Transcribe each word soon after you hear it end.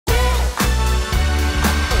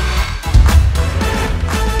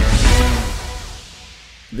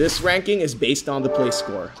This ranking is based on the play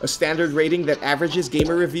score, a standard rating that averages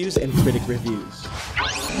gamer reviews and critic reviews.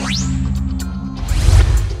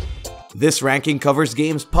 This ranking covers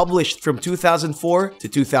games published from 2004 to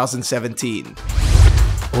 2017.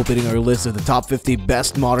 Opening our list of the top 50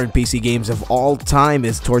 best modern PC games of all time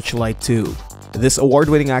is Torchlight 2. This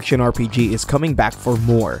award-winning action RPG is coming back for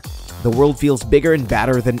more. The world feels bigger and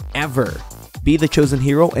badder than ever. Be the chosen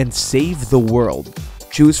hero and save the world.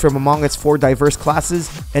 Choose from among its 4 diverse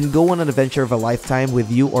classes and go on an adventure of a lifetime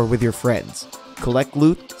with you or with your friends. Collect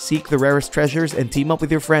loot, seek the rarest treasures, and team up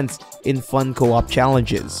with your friends in fun co-op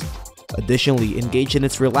challenges. Additionally, engage in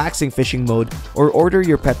its relaxing fishing mode or order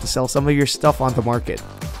your pet to sell some of your stuff on the market.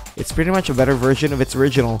 It's pretty much a better version of its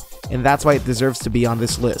original, and that's why it deserves to be on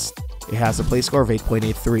this list. It has a play score of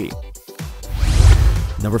 8.83.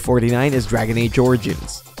 Number 49 is Dragon Age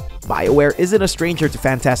Origins. BioWare isn't a stranger to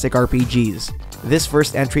fantastic RPGs. This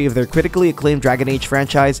first entry of their critically acclaimed Dragon Age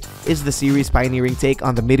franchise is the series' pioneering take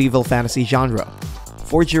on the medieval fantasy genre.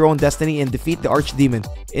 Forge your own destiny and defeat the archdemon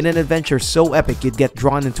in an adventure so epic you'd get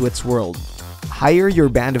drawn into its world. Hire your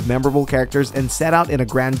band of memorable characters and set out in a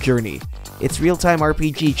grand journey. Its real-time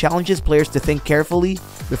RPG challenges players to think carefully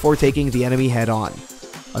before taking the enemy head-on.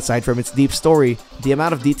 Aside from its deep story, the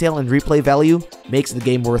amount of detail and replay value makes the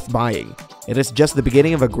game worth buying. It is just the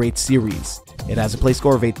beginning of a great series. It has a play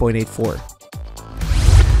score of 8.84.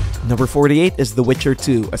 Number 48 is The Witcher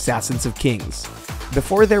 2: Assassins of Kings.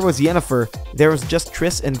 Before there was Yennefer, there was just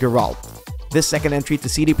Triss and Geralt. This second entry to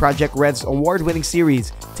CD Projekt Red's award-winning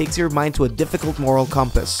series takes your mind to a difficult moral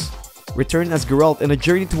compass. Return as Geralt in a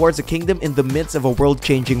journey towards a kingdom in the midst of a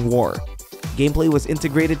world-changing war. Gameplay was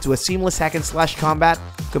integrated to a seamless hack-and-slash combat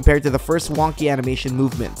compared to the first wonky animation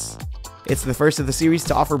movements. It's the first of the series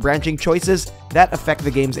to offer branching choices that affect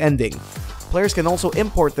the game's ending. Players can also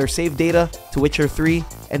import their save data to Witcher 3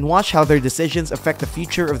 and watch how their decisions affect the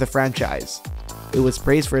future of the franchise. It was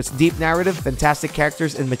praised for its deep narrative, fantastic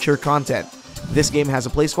characters, and mature content. This game has a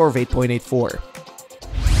play score of 8.84.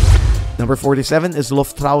 Number 47 is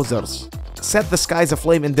Luftrausers. Set the skies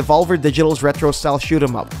aflame in Devolver Digital's retro-style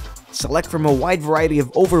shoot-'em-up. Select from a wide variety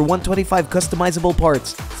of over 125 customizable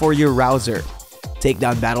parts for your rouser. Take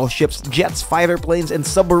down battleships, jets, fighter planes, and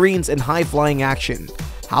submarines in high-flying action.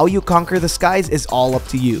 How you conquer the skies is all up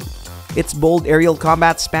to you. Its bold aerial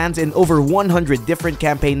combat spans in over 100 different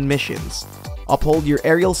campaign missions. Uphold your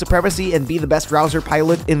aerial supremacy and be the best rouser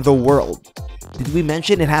pilot in the world. Did we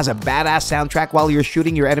mention it has a badass soundtrack while you're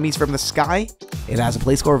shooting your enemies from the sky? It has a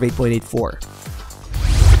play score of 8.84.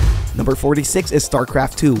 Number 46 is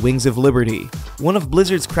StarCraft 2: Wings of Liberty, one of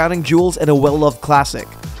Blizzard's crowning jewels and a well-loved classic.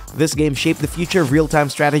 This game shaped the future of real-time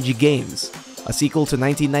strategy games. A sequel to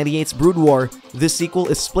 1998's Brood War, this sequel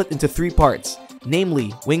is split into 3 parts,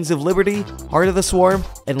 namely Wings of Liberty, Heart of the Swarm,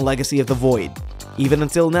 and Legacy of the Void. Even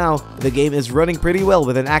until now, the game is running pretty well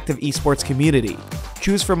with an active esports community.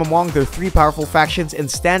 Choose from among their 3 powerful factions and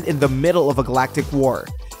stand in the middle of a galactic war.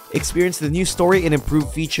 Experience the new story and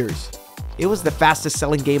improved features. It was the fastest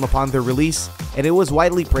selling game upon their release, and it was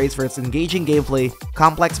widely praised for its engaging gameplay,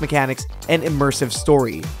 complex mechanics, and immersive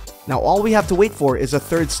story. Now all we have to wait for is a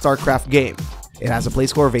third StarCraft game. It has a play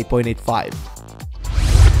score of 8.85.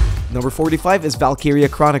 Number 45 is Valkyria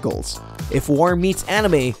Chronicles. If war meets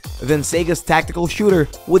anime, then Sega's tactical shooter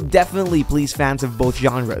would definitely please fans of both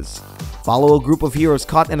genres. Follow a group of heroes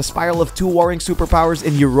caught in a spiral of 2 warring superpowers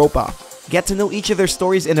in Europa. Get to know each of their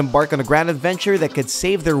stories and embark on a grand adventure that could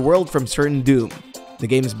save their world from certain doom. The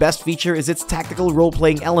game's best feature is its tactical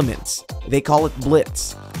role-playing elements. They call it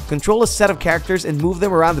Blitz. Control a set of characters and move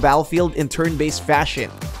them around the battlefield in turn-based fashion.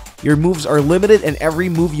 Your moves are limited and every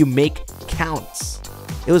move you make counts.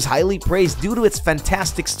 It was highly praised due to its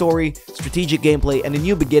fantastic story, strategic gameplay, and a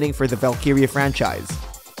new beginning for the Valkyria franchise.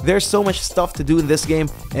 There's so much stuff to do in this game,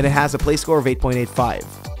 and it has a play score of 8.85.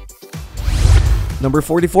 Number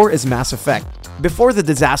 44 is Mass Effect. Before the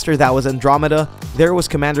disaster that was Andromeda, there was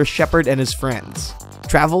Commander Shepard and his friends.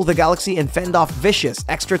 Travel the galaxy and fend off vicious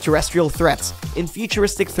extraterrestrial threats in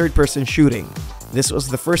futuristic third-person shooting. This was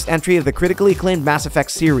the first entry of the critically acclaimed Mass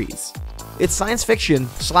Effect series. It's science fiction /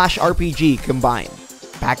 RPG combined.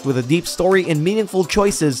 Packed with a deep story and meaningful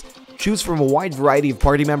choices, choose from a wide variety of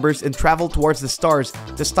party members and travel towards the stars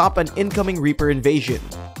to stop an incoming Reaper invasion.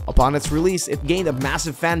 Upon its release, it gained a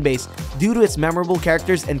massive fanbase due to its memorable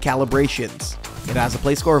characters and calibrations. It has a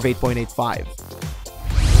play score of 8.85.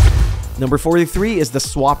 Number 43 is The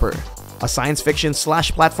Swapper, a science fiction /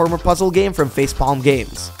 platformer puzzle game from Facepalm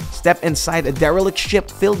Games. Step inside a derelict ship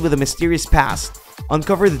filled with a mysterious past.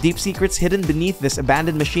 Uncover the deep secrets hidden beneath this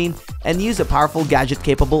abandoned machine and use a powerful gadget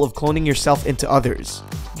capable of cloning yourself into others.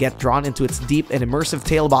 Get drawn into its deep and immersive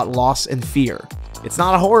tale about loss and fear. It's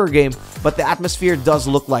not a horror game, but the atmosphere does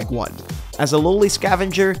look like one. As a lowly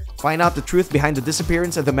scavenger, find out the truth behind the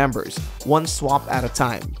disappearance of the members, one swap at a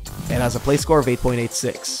time. It has a play score of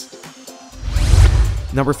 8.86.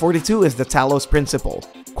 Number 42 is the Talos Principle.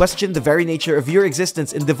 Question the very nature of your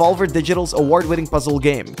existence in Devolver Digital's award-winning puzzle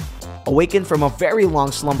game. Awaken from a very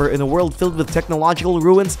long slumber in a world filled with technological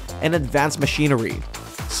ruins and advanced machinery.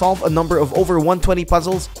 Solve a number of over 120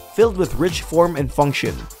 puzzles filled with rich form and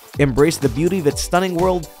function. Embrace the beauty of its stunning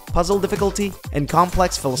world, puzzle difficulty, and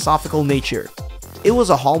complex philosophical nature. It was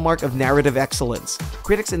a hallmark of narrative excellence.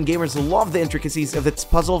 Critics and gamers love the intricacies of its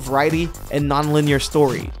puzzle variety and non-linear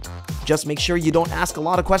story. Just make sure you don't ask a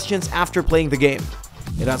lot of questions after playing the game.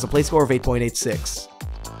 It has a play score of 8.86.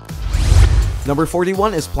 Number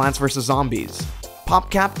 41 is Plants vs. Zombies.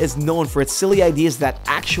 PopCap is known for its silly ideas that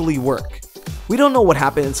actually work. We don't know what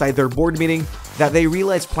happened inside their board meeting that they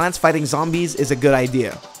realized plants fighting zombies is a good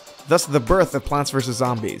idea. Thus the birth of Plants vs.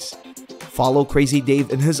 Zombies. Follow Crazy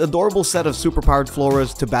Dave and his adorable set of superpowered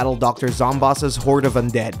floras to battle Dr. Zomboss's horde of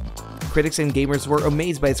undead. Critics and gamers were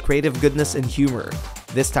amazed by its creative goodness and humor.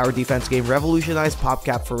 This tower defense game revolutionized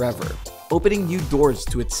PopCap forever, opening new doors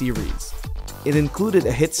to its series. It included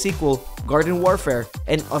a hit sequel, Garden Warfare,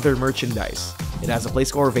 and other merchandise. It has a play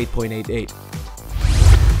score of 8.88.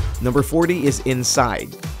 Number 40 is Inside.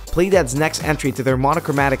 Playdead's next entry to their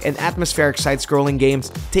monochromatic and atmospheric side-scrolling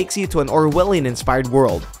games takes you to an Orwellian-inspired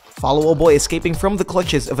world. Follow a boy escaping from the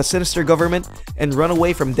clutches of a sinister government and run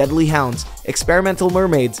away from deadly hounds, experimental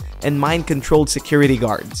mermaids, and mind-controlled security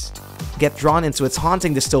guards. Get drawn into its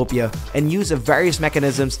haunting dystopia and use of various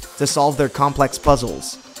mechanisms to solve their complex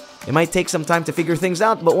puzzles. It might take some time to figure things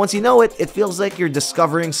out, but once you know it, it feels like you're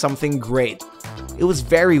discovering something great. It was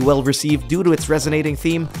very well received due to its resonating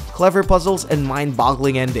theme, clever puzzles, and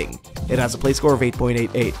mind-boggling ending. It has a play score of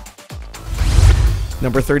 8.88.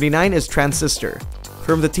 Number 39 is Transistor.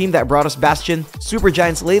 From the team that brought us Bastion,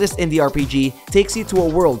 Supergiant's latest indie RPG takes you to a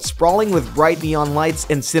world sprawling with bright neon lights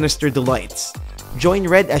and sinister delights. Join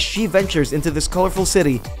Red as she ventures into this colorful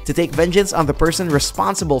city to take vengeance on the person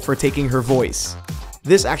responsible for taking her voice.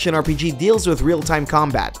 This action RPG deals with real-time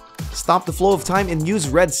combat. Stop the flow of time and use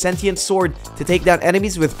Red's sentient sword to take down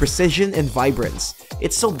enemies with precision and vibrance.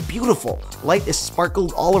 It's so beautiful, light is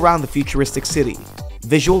sparkled all around the futuristic city.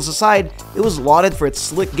 Visuals aside, it was lauded for its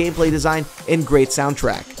slick gameplay design and great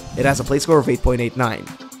soundtrack. It has a play score of 8.89.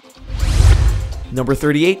 Number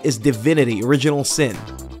 38 is Divinity Original Sin.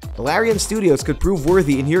 Larian Studios could prove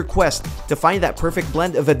worthy in your quest to find that perfect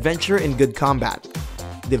blend of adventure and good combat.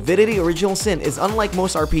 Divinity Original Sin is unlike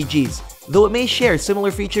most RPGs, though it may share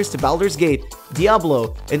similar features to Baldur's Gate,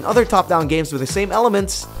 Diablo, and other top-down games with the same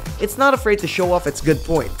elements. It's not afraid to show off its good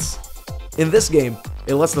points. In this game,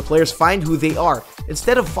 it lets the players find who they are,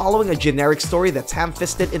 instead of following a generic story that's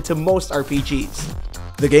ham-fisted into most RPGs.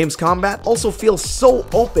 The game's combat also feels so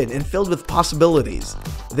open and filled with possibilities.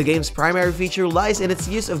 The game's primary feature lies in its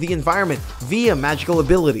use of the environment via magical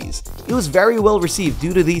abilities. It was very well received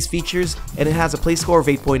due to these features, and it has a play score of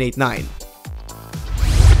 8.89.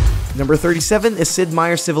 Number 37 is Sid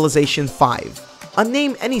Meier's Civilization V, a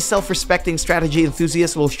name any self-respecting strategy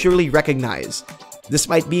enthusiast will surely recognize.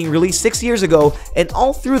 Despite being released 6 years ago, and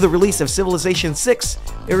all through the release of Civilization VI,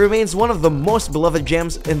 it remains one of the most beloved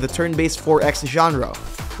gems in the turn-based 4X genre.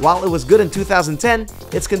 While it was good in 2010,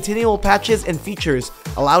 its continual patches and features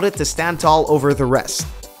allowed it to stand tall over the rest.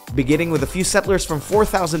 Beginning with a few settlers from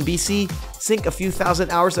 4000 BC, sink a few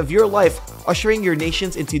thousand hours of your life, ushering your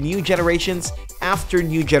nations into new generations after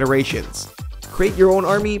new generations. Create your own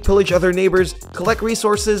army, pillage other neighbors, collect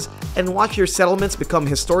resources, and watch your settlements become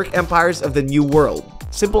historic empires of the new world.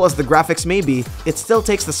 Simple as the graphics may be, it still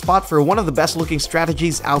takes the spot for one of the best looking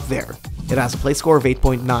strategies out there. It has a play score of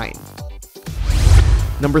 8.9.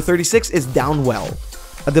 Number 36 is Downwell,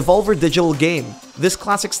 a Devolver Digital game. This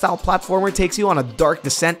classic style platformer takes you on a dark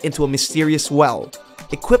descent into a mysterious well.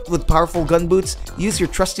 Equipped with powerful gun boots, use your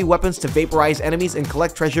trusty weapons to vaporize enemies and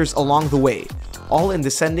collect treasures along the way, all in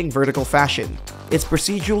descending vertical fashion. Its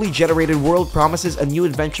procedurally generated world promises a new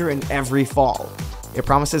adventure in every fall. It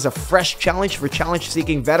promises a fresh challenge for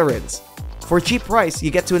challenge-seeking veterans. For a cheap price,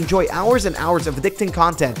 you get to enjoy hours and hours of addicting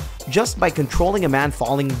content just by controlling a man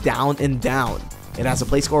falling down and down. It has a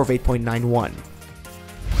play score of 8.91.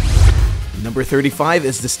 Number 35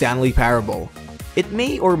 is The Stanley Parable. It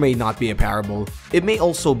may or may not be a parable. It may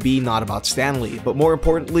also be not about Stanley, but more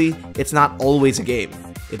importantly, it's not always a game.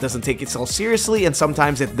 It doesn't take itself seriously, and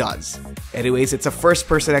sometimes it does. Anyways, it's a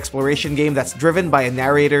first-person exploration game that's driven by a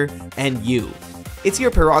narrator and you. It's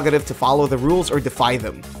your prerogative to follow the rules or defy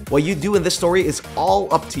them. What you do in this story is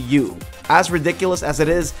all up to you. As ridiculous as it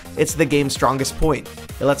is, it's the game's strongest point.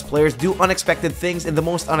 It lets players do unexpected things in the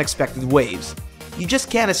most unexpected ways. You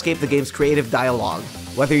just can't escape the game's creative dialogue.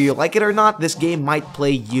 Whether you like it or not, this game might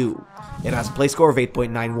play you. It has a play score of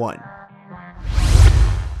 8.91.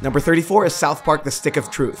 Number 34 is South Park: The Stick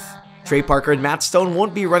of Truth. Trey Parker and Matt Stone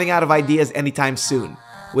won't be running out of ideas anytime soon.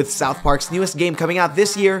 With South Park's newest game coming out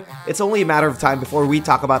this year, it's only a matter of time before we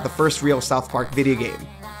talk about the first real South Park video game.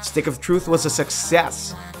 Stick of Truth was a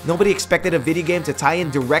success. Nobody expected a video game to tie in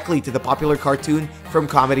directly to the popular cartoon from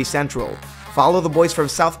Comedy Central. Follow the boys from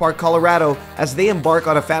South Park, Colorado as they embark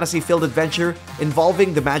on a fantasy-filled adventure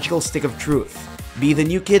involving the magical Stick of Truth. Be the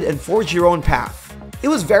new kid and forge your own path. It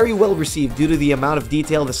was very well received due to the amount of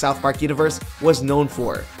detail the South Park universe was known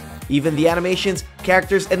for. Even the animations,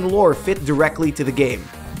 characters, and lore fit directly to the game.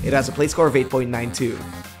 It has a play score of 8.92.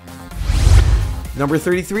 Number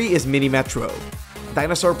 33 is Mini Metro.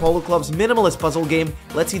 Dinosaur Polo Club's minimalist puzzle game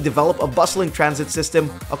lets you develop a bustling transit system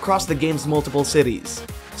across the game's multiple cities.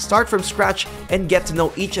 Start from scratch and get to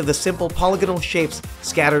know each of the simple polygonal shapes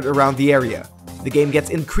scattered around the area. The game gets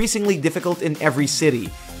increasingly difficult in every city,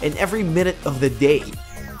 and every minute of the day.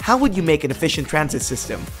 How would you make an efficient transit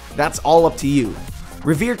system? That's all up to you.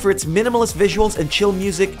 Revered for its minimalist visuals and chill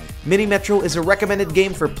music, Mini Metro is a recommended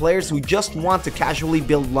game for players who just want to casually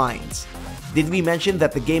build lines. Did we mention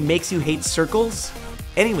that the game makes you hate circles?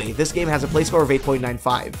 Anyway, this game has a play score of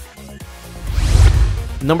 8.95.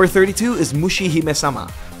 Number 32 is Mushi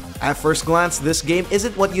Hime-sama. At first glance, this game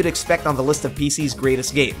isn't what you'd expect on the list of PC's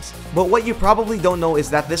greatest games. But what you probably don't know is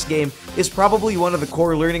that this game is probably one of the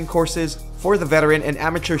core learning courses for the veteran and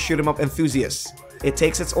amateur shoot-'em-up enthusiasts. It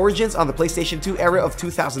takes its origins on the PlayStation 2 era of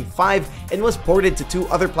 2005 and was ported to 2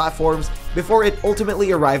 other platforms before it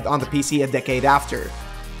ultimately arrived on the PC a decade after.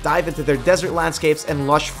 Dive into their desert landscapes and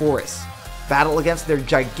lush forests. Battle against their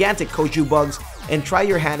gigantic koju bugs and try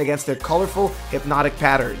your hand against their colorful, hypnotic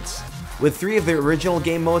patterns. With 3 of the original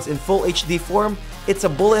game modes in full HD form, it's a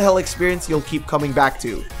bullet hell experience you'll keep coming back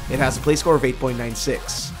to. It has a play score of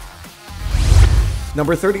 8.96.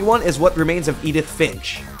 Number 31 is What Remains of Edith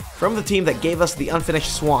Finch. From the team that gave us The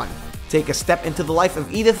Unfinished Swan, take a step into the life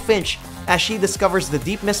of Edith Finch as she discovers the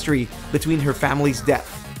deep mystery between her family's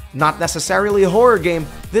death. Not necessarily a horror game,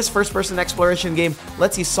 this first-person exploration game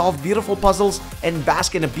lets you solve beautiful puzzles and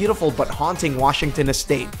bask in a beautiful but haunting Washington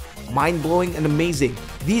estate. Mind-blowing and amazing,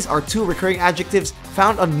 these are 2 recurring adjectives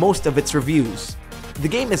found on most of its reviews. The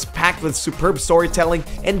game is packed with superb storytelling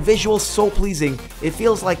and visuals so pleasing, it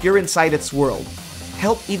feels like you're inside its world.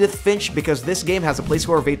 Help Edith Finch because this game has a play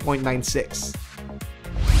score of 8.96.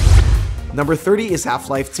 Number 30 is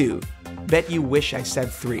Half-Life 2. Bet you wish I said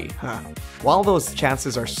 3, huh? While those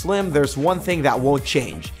chances are slim, there's one thing that won't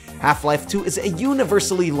change. Half-Life 2 is a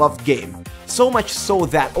universally loved game. So much so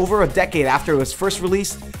that over a decade after it was first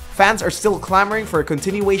released, fans are still clamoring for a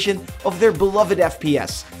continuation of their beloved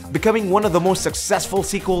FPS, becoming one of the most successful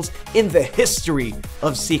sequels in the history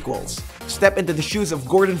of sequels. Step into the shoes of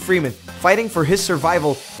Gordon Freeman, fighting for his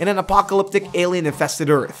survival in an apocalyptic alien-infested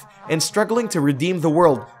Earth, and struggling to redeem the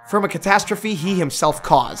world from a catastrophe he himself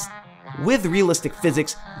caused. With realistic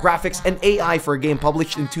physics, graphics, and AI for a game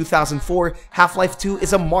published in 2004, Half-Life 2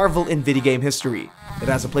 is a marvel in video game history. It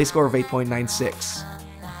has a play score of 8.96.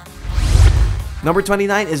 Number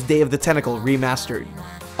 29 is Day of the Tentacle Remastered.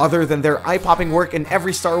 Other than their eye-popping work in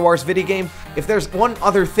every Star Wars video game, if there's one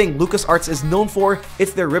other thing LucasArts is known for,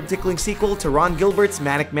 it's their rib-tickling sequel to Ron Gilbert's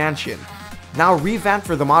Manic Mansion. Now revamped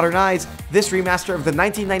for the modern eyes, this remaster of the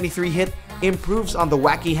 1993 hit improves on the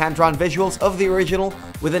wacky hand-drawn visuals of the original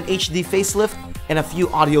with an HD facelift and a few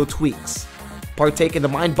audio tweaks. Partake in the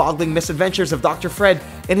mind-boggling misadventures of Dr. Fred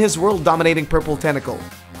and his world-dominating purple tentacle.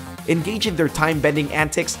 Engage in their time-bending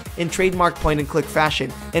antics in trademark point-and-click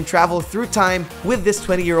fashion and travel through time with this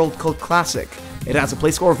 20-year-old cult classic. It has a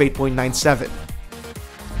play score of 8.97.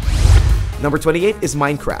 Number 28 is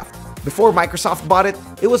Minecraft. Before Microsoft bought it,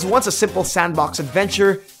 it was once a simple sandbox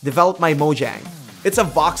adventure developed by Mojang. It's a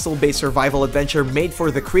voxel-based survival adventure made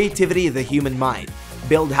for the creativity of the human mind.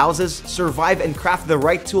 Build houses, survive, and craft the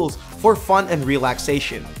right tools for fun and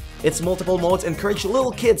relaxation. Its multiple modes encourage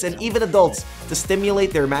little kids and even adults to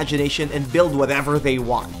stimulate their imagination and build whatever they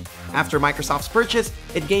want. After Microsoft's purchase,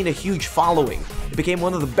 it gained a huge following. It became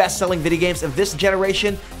one of the best-selling video games of this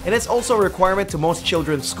generation, and it's also a requirement to most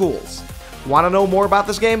children's schools. Want to know more about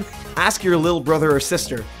this game? Ask your little brother or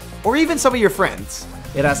sister, or even some of your friends.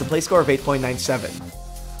 It has a play score of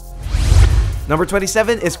 8.97. Number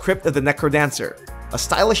 27 is Crypt of the Necrodancer, a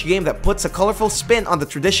stylish game that puts a colorful spin on the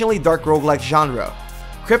traditionally dark roguelike genre.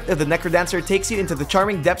 Crypt of the Necrodancer takes you into the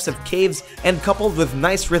charming depths of caves and coupled with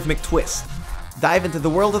nice rhythmic twists. Dive into the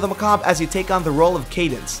world of the macabre as you take on the role of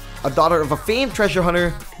Cadence, a daughter of a famed treasure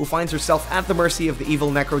hunter who finds herself at the mercy of the evil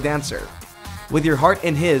Necrodancer. With your heart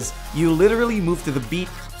in his, you literally move to the beat,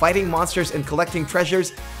 fighting monsters and collecting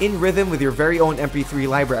treasures in rhythm with your very own MP3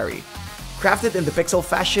 library. Crafted in the pixel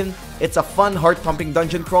fashion, it's a fun, heart-pumping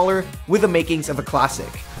dungeon crawler with the makings of a classic.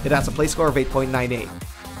 It has a play score of 8.98.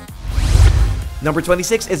 Number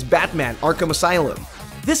 26 is Batman: Arkham Asylum.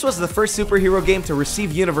 This was the first superhero game to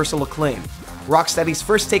receive universal acclaim. Rocksteady's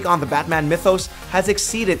first take on the Batman mythos has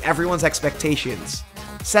exceeded everyone's expectations.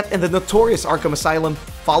 Set in the notorious Arkham Asylum,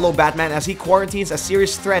 follow Batman as he quarantines a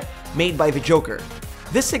serious threat made by the Joker.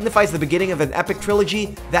 This signifies the beginning of an epic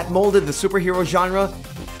trilogy that molded the superhero genre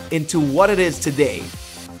into what it is today.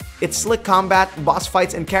 Its slick combat, boss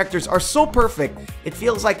fights, and characters are so perfect, it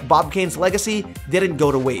feels like Bob Kane's legacy didn't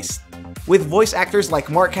go to waste. With voice actors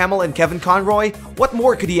like Mark Hamill and Kevin Conroy, what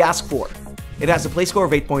more could he ask for? It has a play score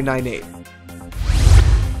of 8.98.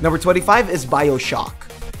 Number 25 is BioShock.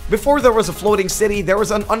 Before there was a floating city, there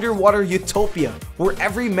was an underwater utopia where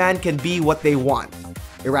every man can be what they want.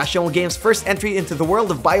 Irrational Games' first entry into the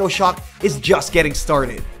world of BioShock is just getting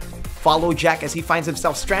started. Follow Jack as he finds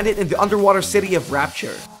himself stranded in the underwater city of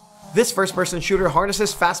Rapture. This first-person shooter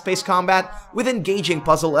harnesses fast-paced combat with engaging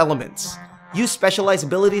puzzle elements. Use specialized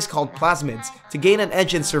abilities called plasmids to gain an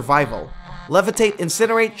edge in survival. Levitate,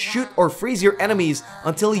 incinerate, shoot, or freeze your enemies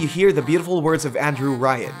until you hear the beautiful words of Andrew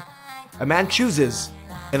Ryan. A man chooses,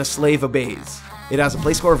 and a slave obeys. It has a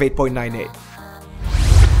play score of 8.98.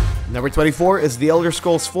 Number 24 is The Elder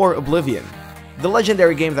Scrolls IV: Oblivion, the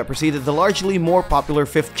legendary game that preceded the largely more popular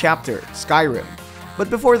 5th chapter, Skyrim. But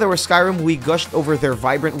before there was Skyrim, we gushed over their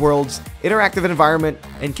vibrant worlds, interactive environment,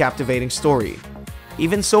 and captivating story.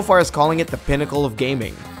 Even so far as calling it the pinnacle of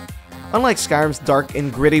gaming. Unlike Skyrim's dark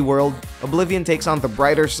and gritty world, Oblivion takes on the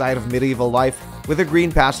brighter side of medieval life with their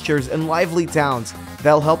green pastures and lively towns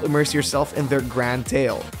that'll help immerse yourself in their grand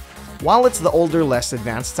tale. While it's the older, less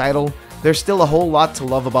advanced title, there's still a whole lot to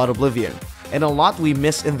love about Oblivion, and a lot we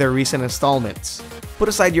miss in their recent installments. Put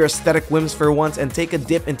aside your aesthetic whims for once and take a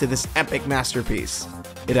dip into this epic masterpiece.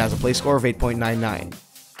 It has a play score of 8.99.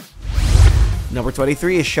 Number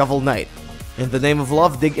 23 is Shovel Knight. In the name of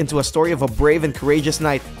love, dig into a story of a brave and courageous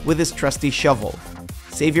knight with his trusty shovel.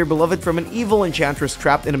 Save your beloved from an evil enchantress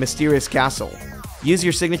trapped in a mysterious castle. Use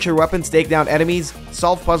your signature weapon to take down enemies,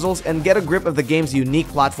 solve puzzles, and get a grip of the game's unique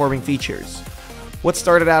platforming features. What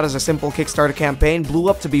started out as a simple Kickstarter campaign blew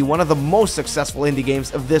up to be one of the most successful indie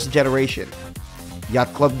games of this generation.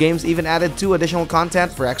 Yacht Club Games even added 2 additional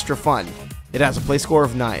content for extra fun. It has a play score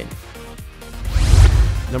of 9.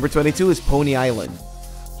 Number 22 is Pony Island.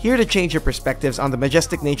 Here to change your perspectives on the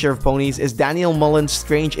majestic nature of ponies is Daniel Mullen's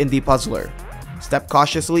strange indie puzzler. Step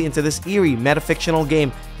cautiously into this eerie, metafictional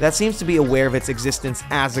game that seems to be aware of its existence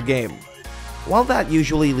as a game. While that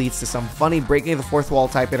usually leads to some funny breaking the fourth wall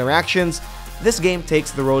type interactions, this game takes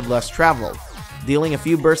the road less traveled, dealing a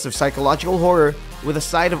few bursts of psychological horror with a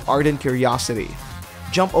side of ardent curiosity.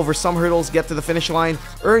 Jump over some hurdles, get to the finish line,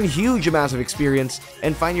 earn huge amounts of experience,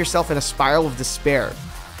 and find yourself in a spiral of despair.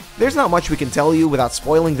 There's not much we can tell you without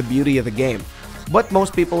spoiling the beauty of the game, but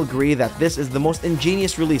most people agree that this is the most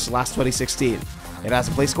ingenious release last 2016. It has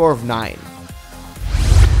a play score of 9.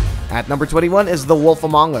 At number 21 is The Wolf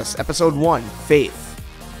Among Us, Episode 1, Faith.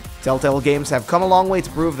 Telltale Games have come a long way to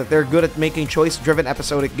prove that they're good at making choice-driven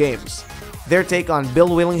episodic games. Their take on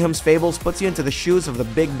Bill Willingham's Fables puts you into the shoes of the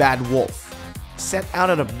big bad wolf. Set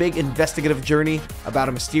out on a big investigative journey about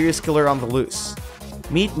a mysterious killer on the loose.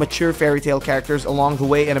 Meet mature fairy tale characters along the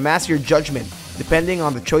way and amass your judgment depending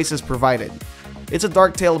on the choices provided. It's a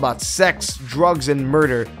dark tale about sex, drugs, and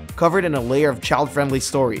murder covered in a layer of child-friendly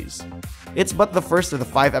stories. It's but the first of the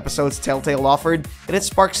 5 episodes Telltale offered, and it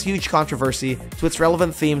sparks huge controversy to its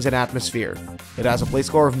relevant themes and atmosphere. It has a play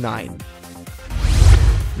score of 9.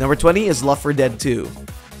 Number 20 is Left 4 Dead 2.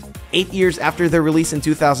 8 years after their release in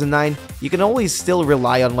 2009, you can always still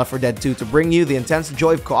rely on Left 4 Dead 2 to bring you the intense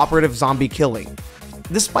joy of cooperative zombie killing.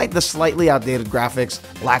 Despite the slightly outdated graphics,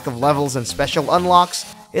 lack of levels, and special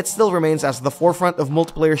unlocks, it still remains as the forefront of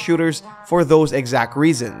multiplayer shooters for those exact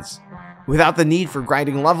reasons. Without the need for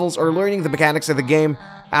grinding levels or learning the mechanics of the game,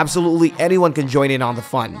 absolutely anyone can join in on the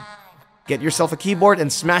fun. Get yourself a keyboard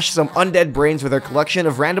and smash some undead brains with their collection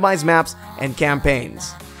of randomized maps and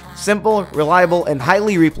campaigns. Simple, reliable, and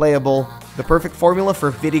highly replayable, the perfect formula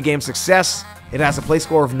for video game success. It has a play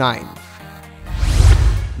score of 9.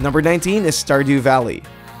 Number 19 is Stardew Valley.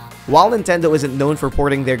 While Nintendo isn't known for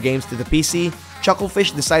porting their games to the PC,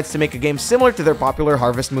 Chucklefish decides to make a game similar to their popular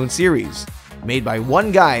Harvest Moon series. Made by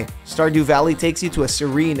one guy, Stardew Valley takes you to a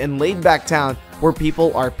serene and laid-back town where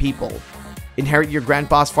people are people. Inherit your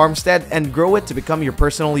grandpa's farmstead and grow it to become your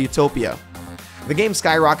personal utopia. The game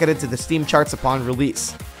skyrocketed to the Steam charts upon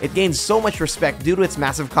release. It gained so much respect due to its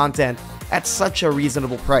massive content at such a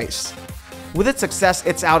reasonable price. With its success,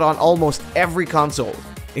 it's out on almost every console,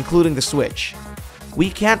 including the Switch. We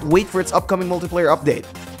can't wait for its upcoming multiplayer update.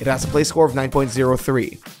 It has a play score of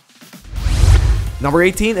 9.03. Number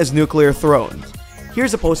 18 is Nuclear Throne.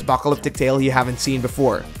 Here's a post-apocalyptic tale you haven't seen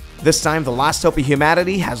before. This time, the last hope of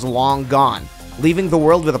humanity has long gone, leaving the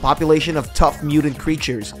world with a population of tough mutant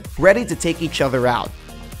creatures ready to take each other out.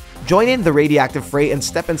 Join in the radioactive fray and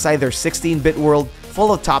step inside their 16-bit world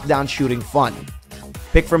full of top-down shooting fun.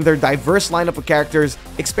 Pick from their diverse lineup of characters,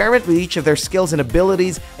 experiment with each of their skills and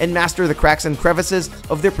abilities, and master the cracks and crevices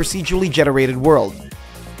of their procedurally generated world.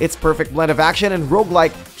 Its perfect blend of action and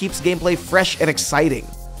roguelike keeps gameplay fresh and exciting.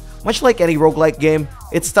 Much like any roguelike game,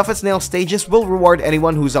 its tough-as-nails stages will reward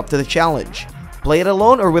anyone who's up to the challenge. Play it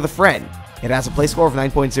alone or with a friend. It has a play score of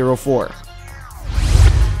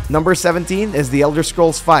 9.04. Number 17 is The Elder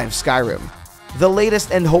Scrolls V Skyrim, the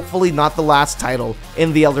latest and hopefully not the last title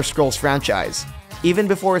in the Elder Scrolls franchise. Even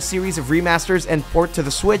before a series of remasters and port to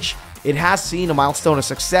the Switch, it has seen a milestone of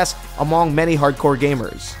success among many hardcore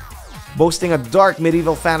gamers. Boasting a dark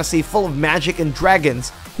medieval fantasy full of magic and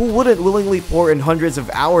dragons, who wouldn't willingly pour in hundreds of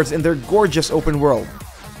hours in their gorgeous open world?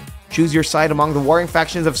 Choose your side among the warring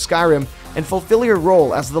factions of Skyrim and fulfill your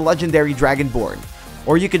role as the legendary Dragonborn.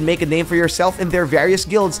 Or you can make a name for yourself in their various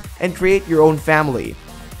guilds and create your own family.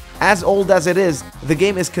 As old as it is, the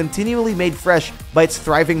game is continually made fresh by its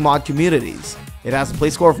thriving mod communities. It has a play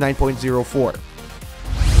score of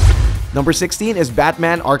 9.04. Number 16 is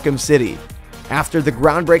Batman Arkham City. After the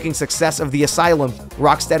groundbreaking success of The Asylum,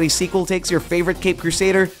 Rocksteady's sequel takes your favorite Cape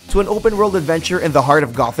Crusader to an open-world adventure in the heart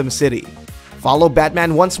of Gotham City. Follow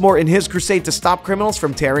Batman once more in his crusade to stop criminals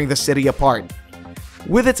from tearing the city apart.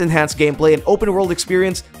 With its enhanced gameplay and open-world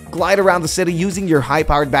experience, glide around the city using your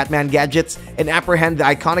high-powered Batman gadgets and apprehend the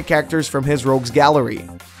iconic characters from his rogues gallery.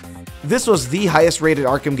 This was the highest-rated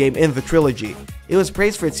Arkham game in the trilogy. It was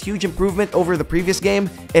praised for its huge improvement over the previous game,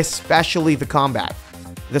 especially the combat.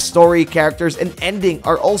 The story, characters, and ending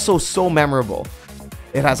are also so memorable.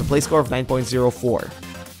 It has a play score of 9.04.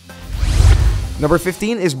 Number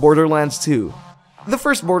 15 is Borderlands 2. The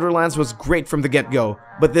first Borderlands was great from the get-go,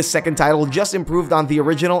 but this second title just improved on the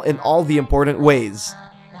original in all the important ways.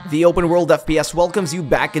 The open-world FPS welcomes you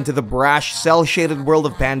back into the brash, cel-shaded world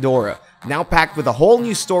of Pandora, now packed with a whole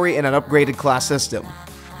new story and an upgraded class system.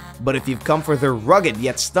 But if you've come for their rugged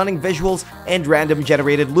yet stunning visuals and random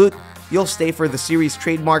generated loot, you'll stay for the series'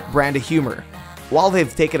 trademark brand of humor. While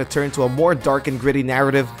they've taken a turn to a more dark and gritty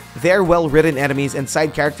narrative, their well-written enemies and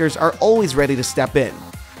side characters are always ready to step in.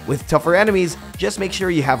 With tougher enemies, just make sure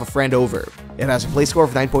you have a friend over. It has a play score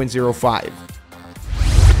of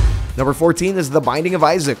 9.05. Number 14 is The Binding of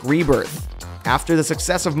Isaac Rebirth. After the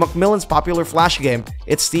success of Macmillan's popular Flash game,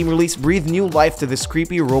 its Steam release breathed new life to this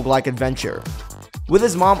creepy roguelike adventure. With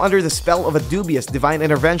his mom under the spell of a dubious divine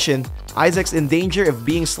intervention, Isaac's in danger of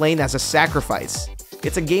being slain as a sacrifice.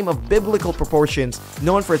 It's a game of biblical proportions,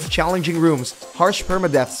 known for its challenging rooms, harsh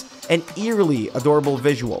permadeaths, and eerily adorable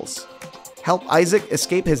visuals. Help Isaac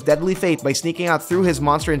escape his deadly fate by sneaking out through his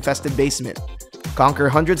monster-infested basement. Conquer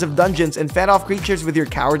hundreds of dungeons and fend off creatures with your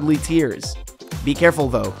cowardly tears. Be careful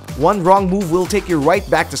though, one wrong move will take you right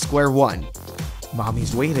back to square one.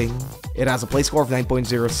 Mommy's waiting. It has a play score of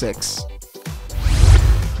 9.06.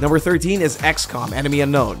 Number 13 is XCOM Enemy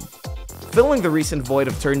Unknown. Filling the recent void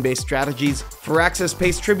of turn-based strategies, Firaxis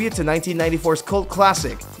pays tribute to 1994's cult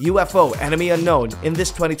classic, UFO Enemy Unknown, in this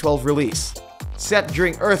 2012 release. Set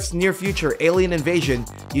during Earth's near-future alien invasion,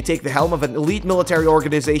 you take the helm of an elite military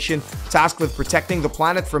organization tasked with protecting the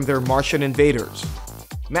planet from their Martian invaders.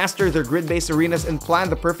 Master their grid-based arenas and plan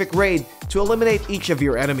the perfect raid to eliminate each of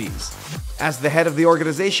your enemies. As the head of the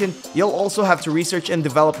organization, you'll also have to research and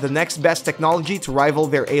develop the next best technology to rival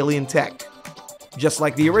their alien tech. Just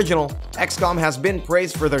like the original, XCOM has been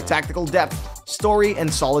praised for their tactical depth, story,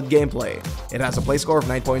 and solid gameplay. It has a play score of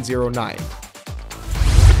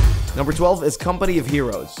 9.09. Number 12 is Company of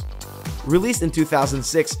Heroes. Released in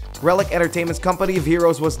 2006, Relic Entertainment's Company of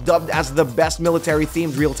Heroes was dubbed as the best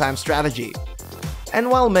military-themed real-time strategy. And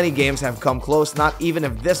while many games have come close, not even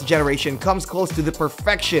of this generation comes close to the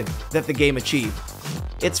perfection that the game achieved.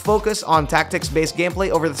 Its focus on tactics-based gameplay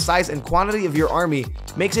over the size and quantity of your army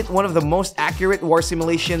makes it one of the most accurate war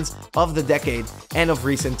simulations of the decade and of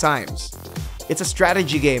recent times. It's a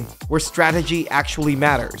strategy game where strategy actually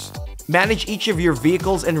matters. Manage each of your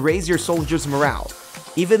vehicles and raise your soldiers' morale.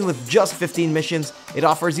 Even with just 15 missions, it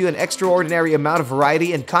offers you an extraordinary amount of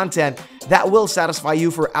variety and content that will satisfy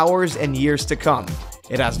you for hours and years to come.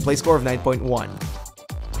 It has a play score of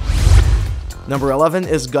 9.1. Number 11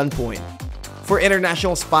 is Gunpoint. For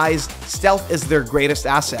international spies, stealth is their greatest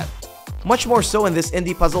asset. Much more so in this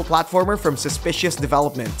indie puzzle platformer from Suspicious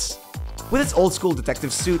Developments. With its old-school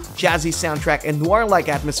detective suit, jazzy soundtrack, and noir-like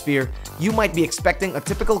atmosphere, you might be expecting a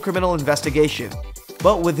typical criminal investigation.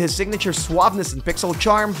 But with his signature suaveness and pixel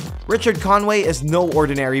charm, Richard Conway is no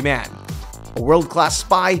ordinary man. A world-class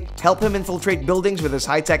spy, help him infiltrate buildings with his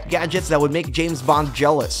high-tech gadgets that would make James Bond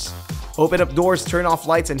jealous. Open up doors, turn off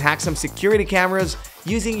lights, and hack some security cameras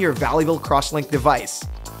using your valuable cross-link device.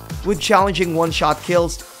 With challenging one-shot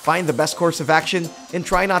kills, find the best course of action and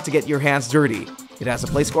try not to get your hands dirty. It has a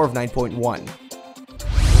play score of 9.1.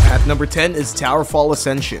 At number 10 is Towerfall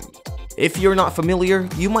Ascension. If you're not familiar,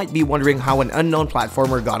 you might be wondering how an unknown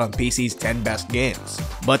platformer got on PC's 10 best games.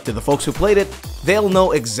 But to the folks who played it, they'll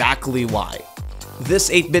know exactly why.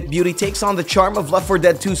 This 8-bit beauty takes on the charm of Left 4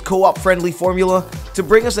 Dead 2's co-op friendly formula to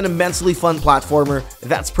bring us an immensely fun platformer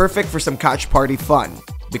that's perfect for some couch party fun.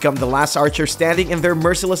 Become the last archer standing in their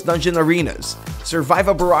merciless dungeon arenas, survive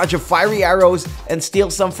a barrage of fiery arrows, and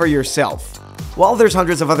steal some for yourself. While there's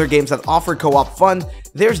hundreds of other games that offer co-op fun,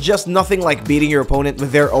 there's just nothing like beating your opponent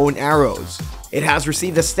with their own arrows. It has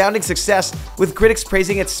received astounding success, with critics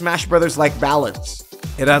praising its Smash Brothers-like balance.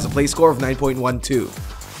 It has a play score of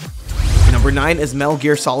 9.12. Number 9 is Metal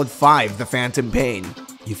Gear Solid 5: The Phantom Pain.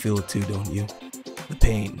 You feel it too, don't you? The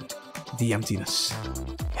pain, the emptiness.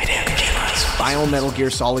 Hideo Kojima's final Metal Gear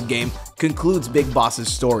Solid game concludes Big Boss's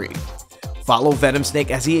story. Follow Venom Snake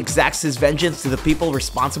as he exacts his vengeance to the people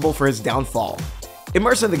responsible for his downfall.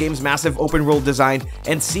 Immerse in the game's massive open-world design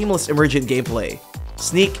and seamless emergent gameplay.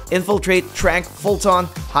 Sneak, infiltrate, trank, Fulton,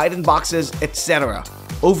 hide in boxes, etc.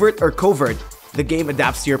 Overt or covert, the game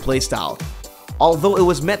adapts to your playstyle. Although it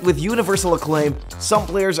was met with universal acclaim, some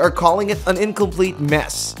players are calling it an incomplete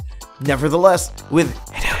mess. Nevertheless, with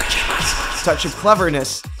Hideo Kojima's touch of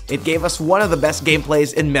cleverness, it gave us one of the best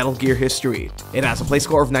gameplays in Metal Gear history. It has a play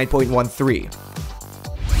score of 9.13.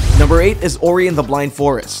 Number 8 is Ori and the Blind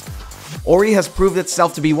Forest. Ori has proved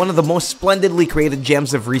itself to be one of the most splendidly created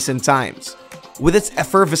gems of recent times. With its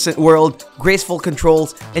effervescent world, graceful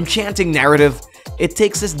controls, enchanting narrative, it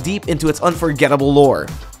takes us deep into its unforgettable lore.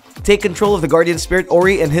 Take control of the guardian spirit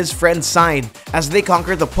Ori and his friend Sign as they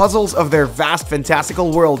conquer the puzzles of their vast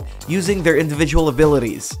fantastical world using their individual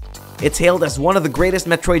abilities. It's hailed as one of the greatest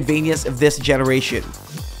Metroidvanias of this generation.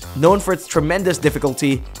 Known for its tremendous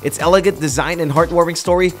difficulty, its elegant design and heartwarming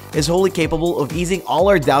story is wholly capable of easing all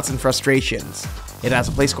our doubts and frustrations. It has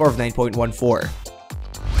a play score of 9.14.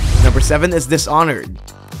 Number 7 is Dishonored.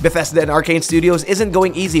 Bethesda and Arcane Studios isn't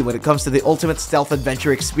going easy when it comes to the ultimate stealth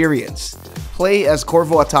adventure experience. Play as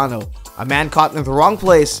Corvo Atano, a man caught in the wrong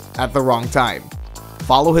place at the wrong time.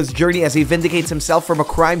 Follow his journey as he vindicates himself from a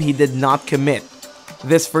crime he did not commit.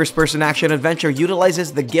 This first-person action adventure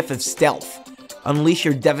utilizes the gift of stealth. Unleash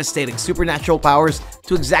your devastating supernatural powers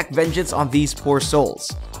to exact vengeance on these poor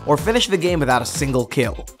souls, or finish the game without a single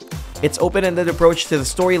kill. Its open-ended approach to the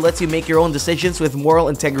story lets you make your own decisions with moral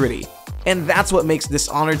integrity, and that's what makes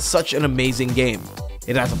Dishonored such an amazing game.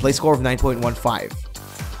 It has a play score of 9.15.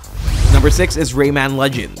 Number 6 is Rayman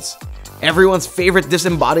Legends. Everyone's favorite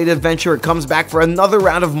disembodied adventurer comes back for another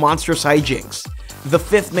round of monstrous hijinks. The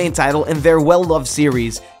 5th main title in their well-loved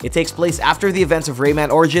series, it takes place after the events of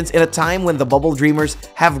Rayman Origins in a time when the Bubble Dreamers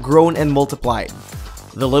have grown and multiplied.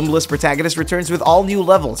 The limbless protagonist returns with all new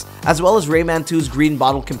levels, as well as Rayman 2's green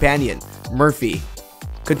bottle companion, Murphy.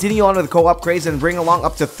 Continue on with the co-op craze and bring along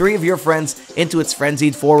up to 3 of your friends into its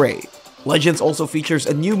frenzied foray. Legends also features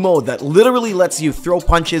a new mode that literally lets you throw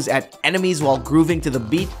punches at enemies while grooving to the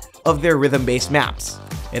beat of their rhythm-based maps.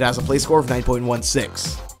 It has a play score of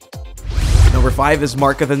 9.16. Number 5 is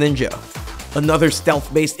Mark of the Ninja. Another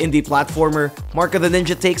stealth-based indie platformer, Mark of the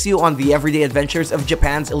Ninja takes you on the everyday adventures of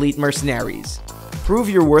Japan's elite mercenaries. Prove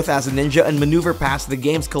your worth as a ninja and maneuver past the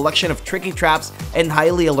game's collection of tricky traps and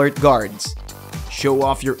highly alert guards. Show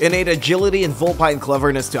off your innate agility and vulpine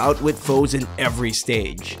cleverness to outwit foes in every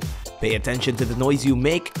stage. Pay attention to the noise you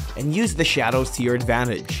make and use the shadows to your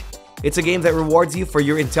advantage. It's a game that rewards you for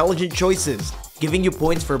your intelligent choices, giving you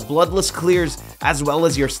points for bloodless clears as well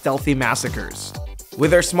as your stealthy massacres.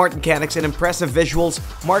 With their smart mechanics and impressive visuals,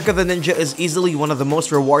 Mark of the Ninja is easily one of the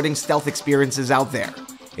most rewarding stealth experiences out there.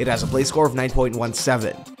 It has a play score of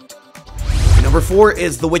 9.17. Number 4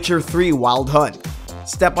 is The Witcher 3 Wild Hunt.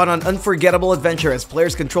 Step on an unforgettable adventure as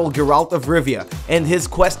players control Geralt of Rivia and his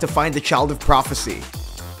quest to find the Child of Prophecy.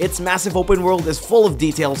 Its massive open world is full of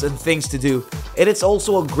details and things to do, and it's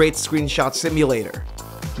also a great screenshot simulator.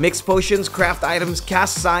 Mix potions, craft items,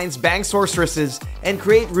 cast signs, bang sorceresses, and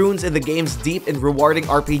create runes in the game's deep and rewarding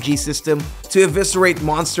RPG system to eviscerate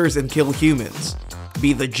monsters and kill humans.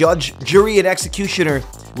 Be the judge, jury, and executioner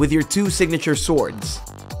with your 2 signature swords.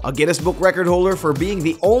 A Guinness Book record holder for being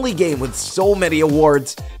the only game with so many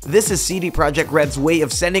awards, this is CD Projekt Red's way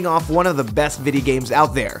of sending off one of the best video games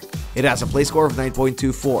out there. It has a play score of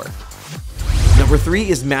 9.24. Number 3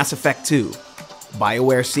 is Mass Effect 2.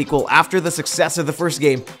 BioWare's sequel after the success of the first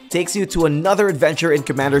game takes you to another adventure in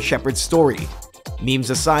Commander Shepard's story. Memes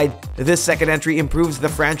aside, this second entry improves the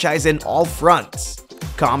franchise in all fronts.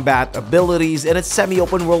 Combat, abilities, and its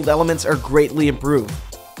semi-open world elements are greatly improved.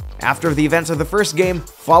 After the events of the first game,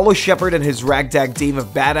 follow Shepard and his ragtag team of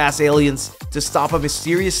badass aliens to stop a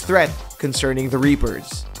mysterious threat concerning the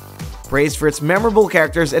Reapers. Praised for its memorable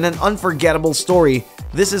characters and an unforgettable story,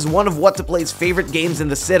 this is one of What to Play's favorite games in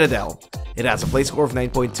the Citadel. It has a play score of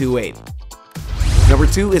 9.28. Number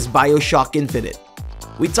 2 is BioShock Infinite.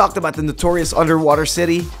 We talked about the notorious underwater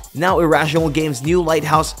city, now Irrational Games' new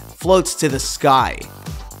lighthouse floats to the sky.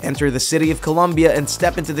 Enter the city of Columbia and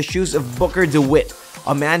step into the shoes of Booker DeWitt,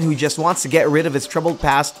 a man who just wants to get rid of his troubled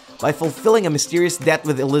past by fulfilling a mysterious debt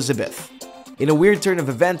with Elizabeth. In a weird turn of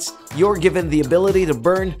events, you're given the ability to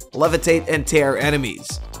burn, levitate, and tear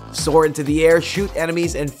enemies. Soar into the air, shoot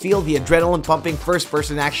enemies, and feel the adrenaline-pumping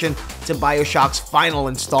first-person action to BioShock's final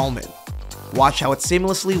installment. Watch how it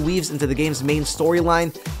seamlessly weaves into the game's main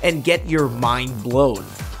storyline and get your mind blown.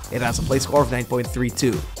 It has a play score of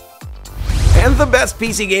 9.32. And the best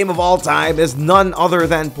PC game of all time is none other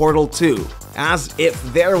than Portal 2. As if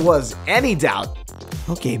there was any doubt.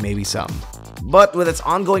 Okay, maybe some. But with its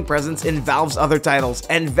ongoing presence in Valve's other titles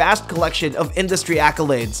and vast collection of industry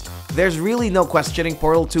accolades, there's really no questioning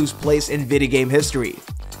Portal 2's place in video game history.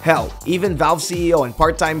 Hell, even Valve CEO and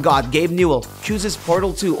part-time god Gabe Newell chooses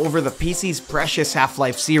Portal 2 over the PC's precious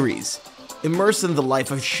Half-Life series. Immerse in the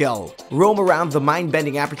life of Shell, roam around the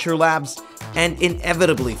mind-bending Aperture Labs, and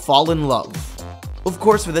inevitably fall in love. Of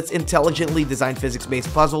course, with its intelligently designed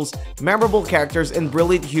physics-based puzzles, memorable characters, and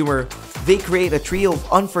brilliant humor, they create a trio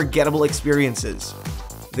of unforgettable experiences.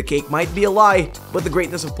 The cake might be a lie, but the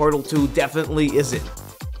greatness of Portal 2 definitely isn't.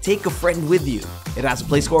 Take a friend with you. It has a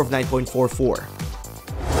play score of 9.44.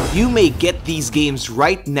 You may get these games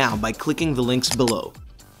right now by clicking the links below.